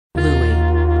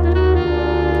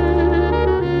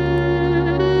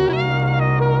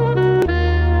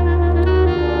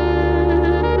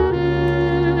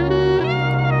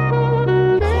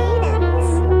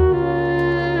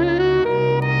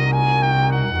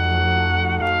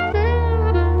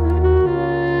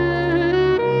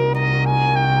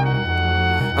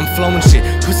flowing shit.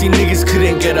 Pussy niggas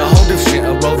couldn't get a hold of shit.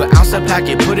 A roll the outside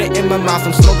packet, put it in my mouth,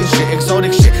 I'm smoking shit.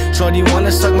 Exotic shit, shorty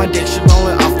wanna suck my dick, she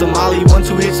rolling off the molly. 1,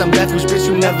 2 hits, I'm deathwish, bitch,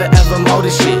 you never ever mold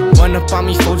this shit. Run up on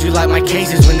me, fold you like my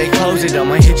cases when they close it.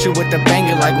 I'ma hit you with the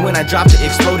banger like when I dropped it,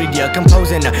 exploded, yeah.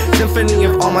 Composing a symphony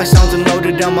of all my sounds and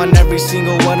loaded them on every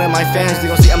single one of my fans. They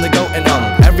gon' see I'm the GOAT and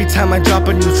every time I drop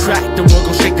a new track, the world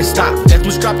gon' shake and stop.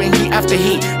 Deathwish dropping heat after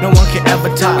heat, no one can ever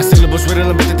top. My syllables riddle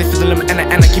them, but they feel them, and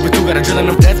I keep it through, gotta drill in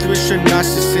them. Deathwish or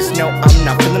narcissist, no, I'm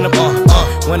not feeling them,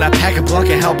 When I pack a blunt,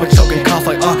 can't help but choke and cough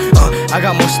like, I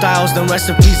got more styles than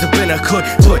recipes up in a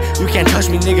cookbook. You can't touch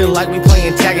me, nigga, like we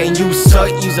playing tag and you suck.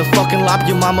 Use a fucking lop,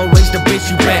 your mama raised the bitch,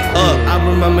 you back up. I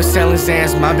remember selling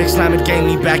Zans, my big slime, it gave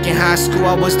me back in high school.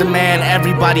 I was the man,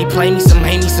 everybody play me, some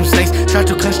hate me, some snakes try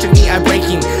to constrict me, I break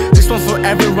him. This one for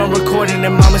everyone recording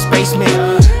in mama's basement.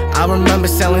 I remember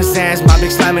selling Zans, my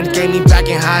big slime, it gave me back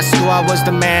in high school. I was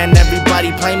the man,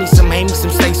 everybody play me, some hate me,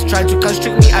 some snakes try to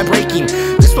constrict me, I break him.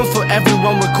 This one for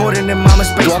everyone recording in mama's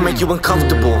basement. Do I make you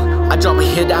uncomfortable? I drop a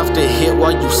hit after hit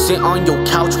while you sit on your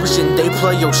couch wishing they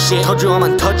play your shit. Told you I'm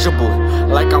untouchable,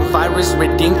 like I'm virus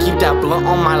ridden. Keep that blunt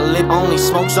on my lip, only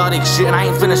smoke exotic shit. I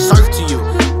ain't finna serve to you,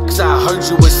 cause I heard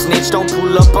you a snitch. Don't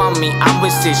pull up on me, I'm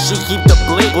with sis, she keep the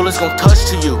blick. Bullets gon' touch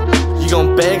to you, you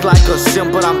gon' beg like a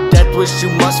simp. But I'm deathwish, you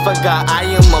must forgot I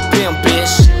am a pimp,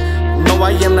 bitch. No,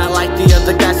 I am not like the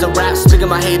other guys that rap. Speaking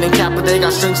my hate and cap, but they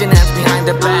got strings and hands behind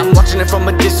their back. I'm watching it from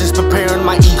a distance, preparing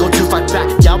my ego to fight back.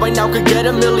 Y'all right now could get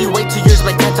a milli, wait 2 years,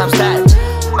 make 10 times that.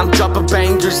 I'm dropping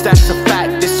bangers, that's a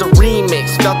fact. This a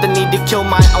remix, felt the need to kill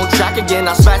my own track again.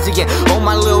 I'll spaz again, oh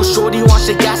my little shorty wants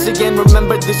to gas again.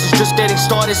 Remember this is just getting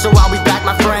started, so I'll be back,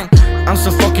 my friend. I'm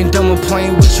so fucking done with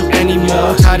playing with you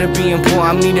anymore. Tired of being poor,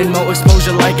 I'm needing more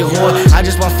exposure like a whore. I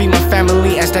just want to feed my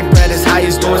family and stack bread as high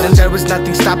as doors. And there is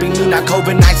nothing stopping me, not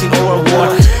COVID-19 or a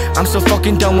war. I'm so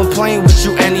fucking done with playing with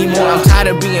you anymore. I'm tired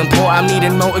of being poor, I'm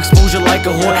needing more exposure like a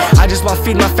whore. I just want to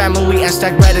feed my family and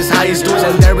stack bread as high as doors.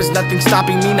 And there is nothing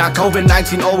stopping me, not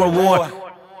COVID-19 or a war.